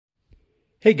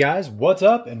Hey guys, what's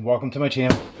up and welcome to my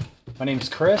channel. My name is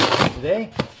Chris and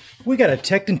today we got a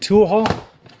Tekton tool haul.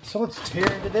 So let's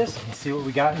tear into this and see what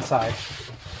we got inside.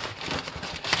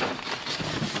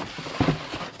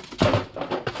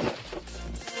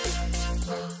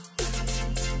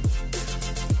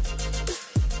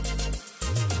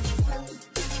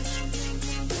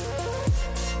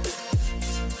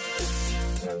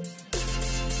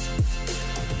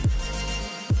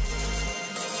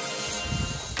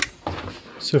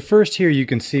 So first here you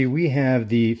can see we have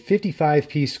the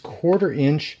 55-piece 1/4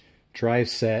 inch drive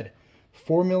set,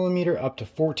 4mm up to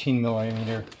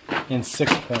 14mm in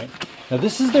 6-point. Now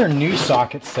this is their new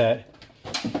socket set,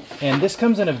 and this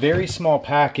comes in a very small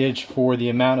package for the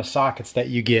amount of sockets that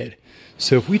you get.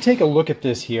 So if we take a look at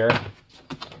this here,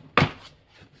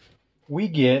 we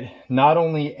get not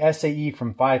only SAE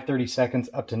from 5/32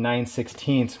 up to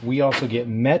 9/16, we also get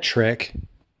metric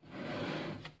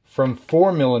from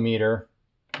 4mm,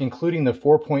 including the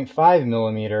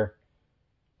 4.5mm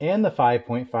and the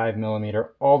 5.5mm,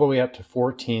 all the way up to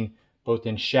 14, both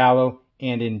in shallow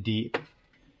and in deep.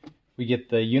 We get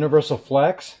the universal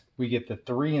flex, we get the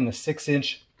 3 and the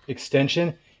 6-inch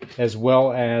extension, as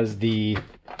well as the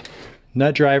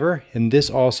nut driver, and this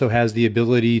also has the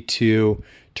ability to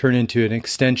turn into an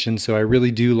extension, so I really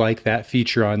do like that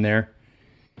feature on there.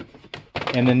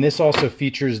 And then this also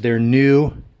features their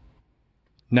new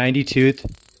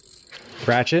 90-tooth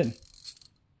ratchet,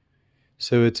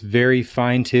 so it's very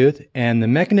fine tooth, and the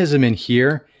mechanism in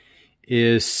here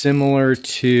is similar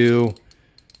to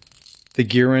the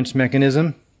gear wrench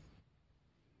mechanism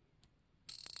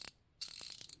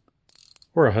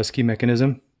or a husky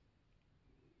mechanism.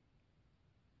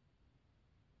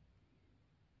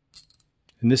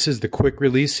 And this is the quick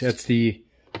release. That's the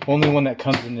only one that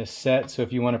comes in this set, so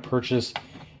if you want to purchase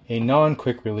a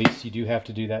non-quick release, you do have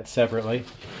to do that separately.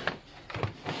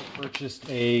 Purchased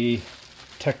a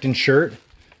Tekton shirt,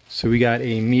 so we got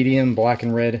a medium black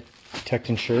and red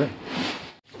Tekton shirt.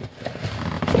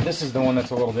 This is the one that's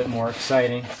a little bit more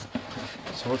exciting,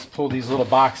 so let's pull these little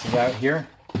boxes out here.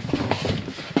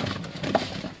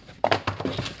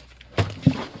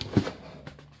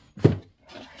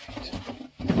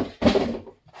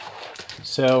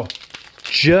 So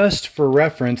just for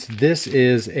reference, this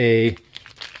is a,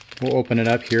 we'll open it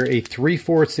up here, a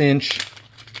 3/4 inch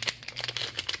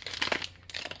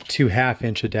to 1/2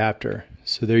 inch adapter.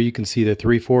 So there you can see the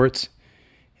 3/4,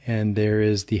 and there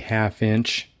is the 1/2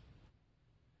 inch.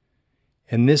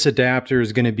 And this adapter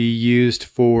is going to be used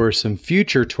for some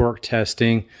future torque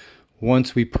testing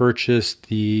once we purchase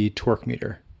the torque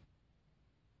meter.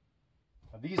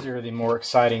 Now, these are the more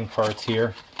exciting parts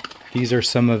here. These are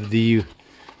some of the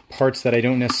parts that I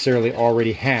don't necessarily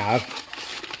already have.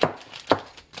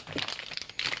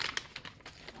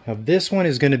 Now this one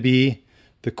is going to be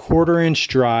the 1/4 inch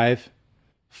drive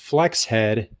flex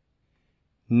head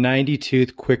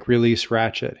 90-tooth quick release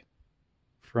ratchet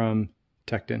from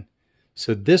Tekton.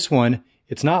 So this one,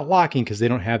 it's not locking because they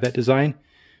don't have that design,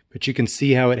 but you can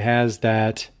see how it has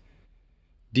that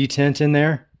detent in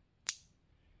there.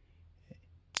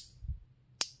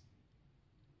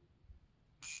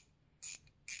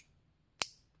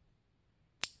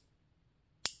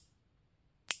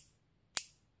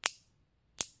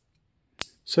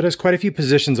 So it has quite a few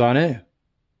positions on it.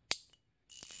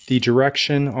 The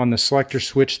direction on the selector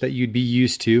switch that you'd be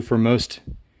used to for most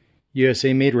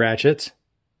USA made ratchets.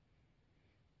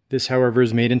 This, however,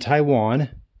 is made in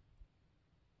Taiwan.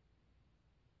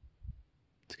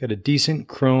 It's got a decent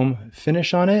chrome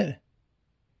finish on it,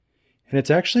 and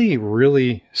it's actually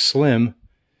really slim.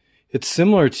 It's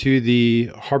similar to the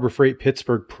Harbor Freight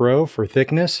Pittsburgh Pro for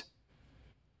thickness.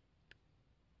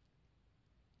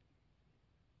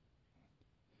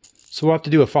 So we'll have to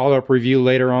do a follow-up review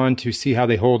later on to see how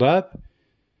they hold up.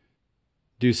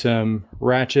 Do some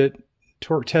ratchet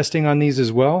torque testing on these as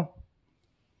well.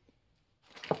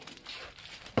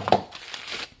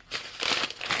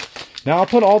 Now I'll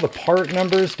put all the part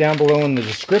numbers down below in the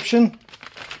description,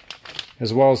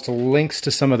 as well as to links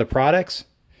to some of the products.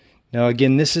 Now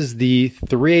again, this is the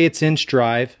 3/8 inch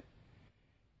drive,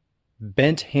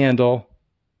 bent handle,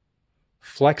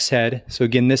 flex head. So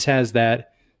again, this has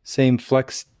that same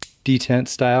flex detent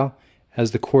style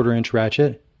as the 1/4 inch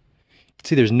ratchet. You can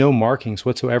see there's no markings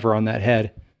whatsoever on that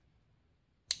head.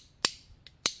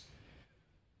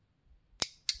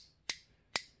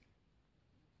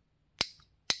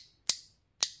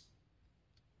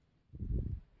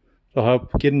 It'll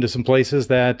help get into some places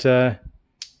that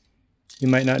you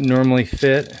might not normally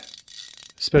fit,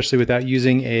 especially without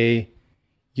using a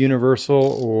universal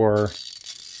or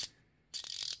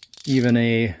even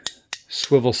a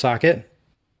swivel socket.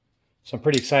 So I'm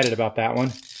pretty excited about that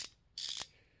one.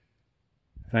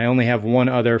 And I only have one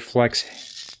other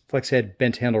flex head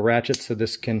bent handle ratchet, so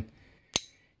this can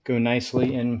go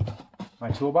nicely in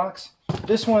my toolbox.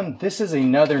 This is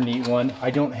another neat one.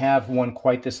 I don't have one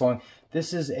quite this long.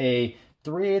 This is a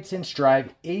 3/8 inch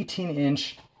drive,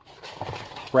 18-inch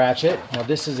ratchet. Now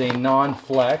this is a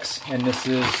non-flex, and this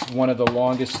is one of the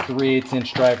longest 3/8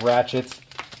 inch drive ratchets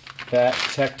that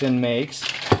Tekton makes.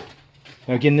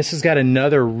 Now again, this has got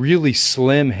another really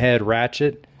slim head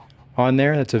ratchet on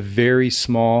there. That's a very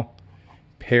small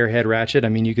pair head ratchet. I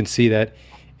mean, you can see that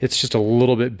it's just a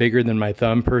little bit bigger than my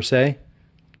thumb per se.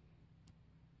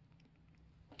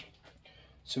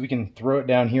 So we can throw it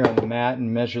down here on the mat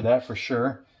and measure that for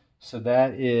sure. So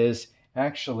that is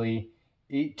actually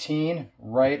 18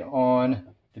 right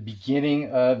on the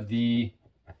beginning of the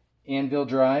anvil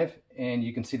drive, and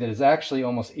you can see that it's actually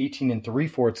almost 18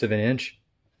 3/4 of an inch.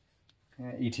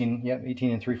 18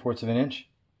 3/4 of an inch.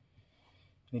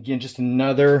 And again, just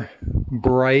another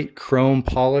bright chrome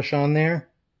polish on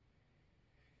there.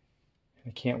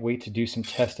 I can't wait to do some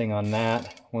testing on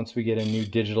that once we get a new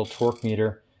digital torque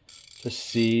meter to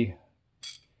see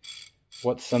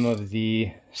what some of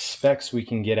the specs we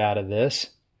can get out of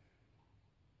this.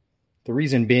 The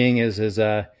reason being is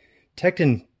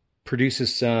Tekton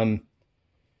produces some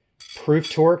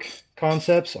proof torque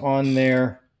concepts on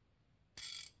their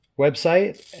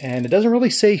website, and it doesn't really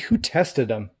say who tested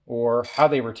them or how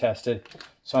they were tested.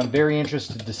 So I'm very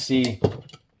interested to see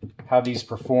how these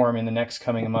perform in the next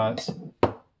coming months.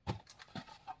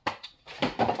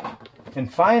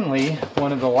 And finally,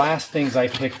 one of the last things I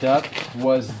picked up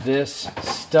was this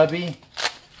Stubby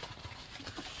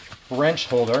wrench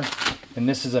holder. And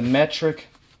this is a metric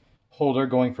holder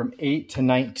going from 8 to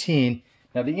 19.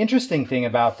 Now the interesting thing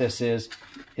about this is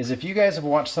if you guys have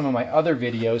watched some of my other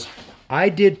videos, I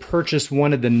did purchase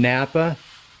one of the Napa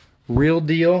Real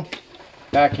Deal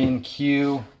back in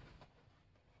Q1,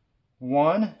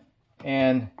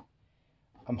 and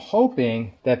I'm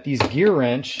hoping that these gear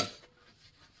wrench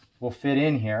will fit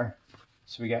in here.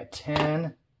 So we got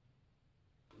 10,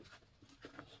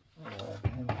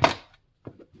 11,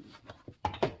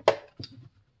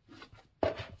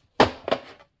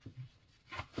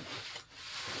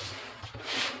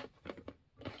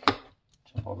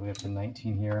 all the way up to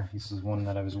 19 here. This is one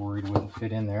that I was worried wouldn't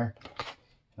fit in there.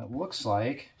 And it looks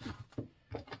like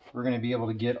we're going to be able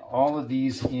to get all of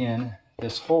these in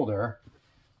this holder.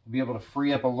 We'll be able to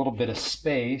free up a little bit of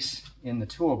space in the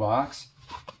toolbox.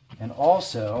 And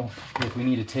also, if we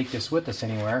need to take this with us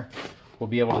anywhere, we'll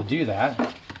be able to do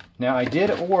that. Now, I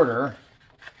did order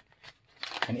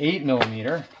an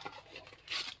 8mm.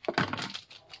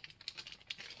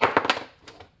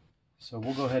 So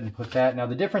we'll go ahead and put that. Now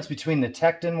the difference between the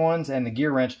Tekton ones and the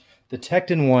gear wrench, the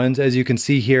Tekton ones, as you can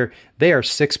see here, they are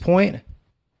 6-point.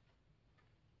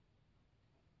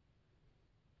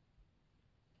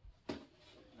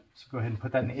 So go ahead and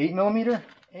put that in 8mm.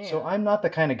 So I'm not the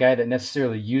kind of guy that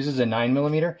necessarily uses a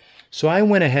 9mm. So I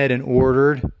went ahead and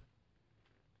ordered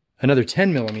another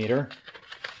 10mm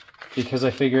because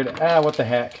I figured, what the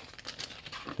heck.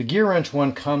 The gear wrench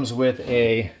one comes with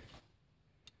a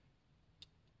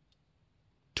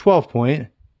 12-point,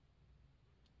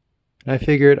 and I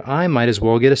figured I might as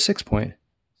well get a 6-point.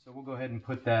 So we'll go ahead and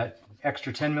put that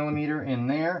extra 10mm in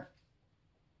there.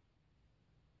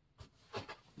 Go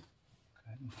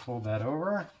ahead and fold that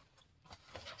over.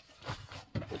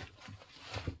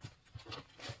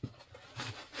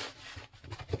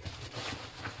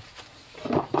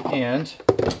 And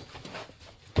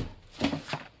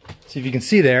see if you can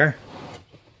see there,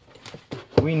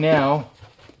 we now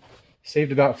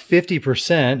saved about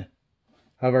 50%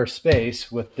 of our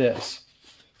space with this.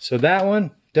 So that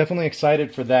one, definitely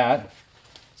excited for that.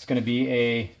 It's going to be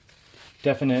a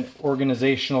definite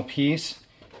organizational piece,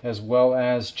 as well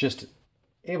as just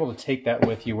able to take that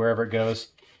with you wherever it goes.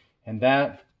 And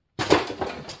that's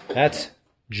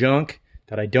junk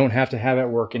that I don't have to have at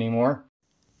work anymore.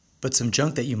 But some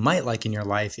junk that you might like in your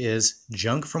life is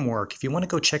Junk from Work. If you want to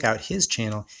go check out his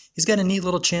channel, he's got a neat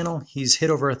little channel. He's hit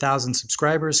over 1,000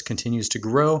 subscribers, continues to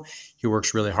grow. He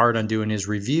works really hard on doing his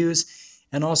reviews.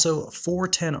 And also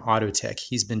 410 Auto Tech.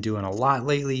 He's been doing a lot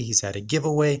lately. He's had a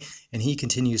giveaway, and he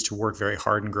continues to work very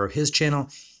hard and grow his channel.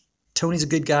 Tony's a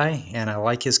good guy, and I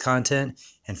like his content.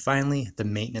 And finally, the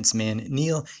maintenance man,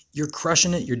 Neil. You're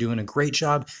crushing it. You're doing a great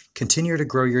job. Continue to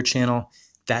grow your channel.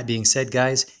 That being said,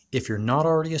 guys, if you're not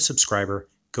already a subscriber,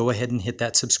 go ahead and hit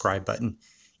that subscribe button.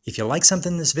 If you like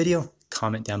something in this video,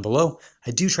 comment down below.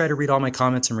 I do try to read all my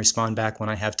comments and respond back when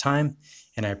I have time,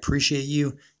 and I appreciate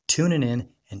you tuning in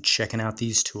and checking out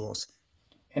these tools.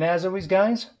 And as always,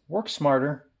 guys, work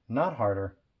smarter, not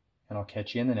harder, and I'll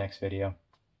catch you in the next video.